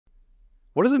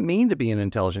What does it mean to be an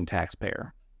intelligent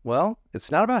taxpayer? Well,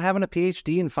 it's not about having a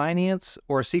PhD in finance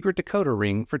or a secret decoder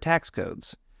ring for tax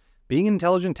codes. Being an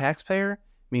intelligent taxpayer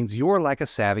means you're like a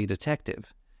savvy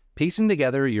detective, piecing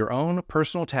together your own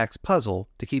personal tax puzzle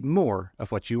to keep more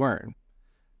of what you earn.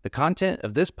 The content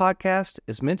of this podcast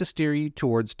is meant to steer you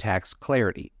towards tax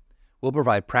clarity. We'll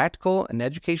provide practical and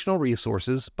educational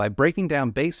resources by breaking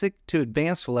down basic to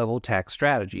advanced level tax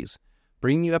strategies,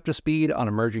 bringing you up to speed on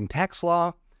emerging tax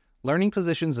law, learning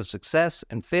positions of success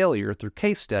and failure through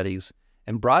case studies,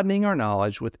 and broadening our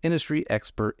knowledge with industry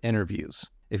expert interviews.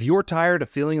 If you're tired of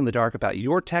feeling in the dark about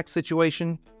your tax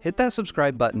situation, hit that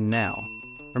subscribe button now.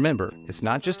 Remember, it's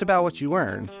not just about what you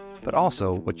earn, but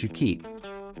also what you keep.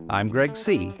 I'm Greg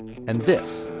C., and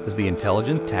this is the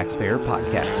Intelligent Taxpayer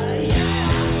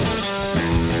Podcast.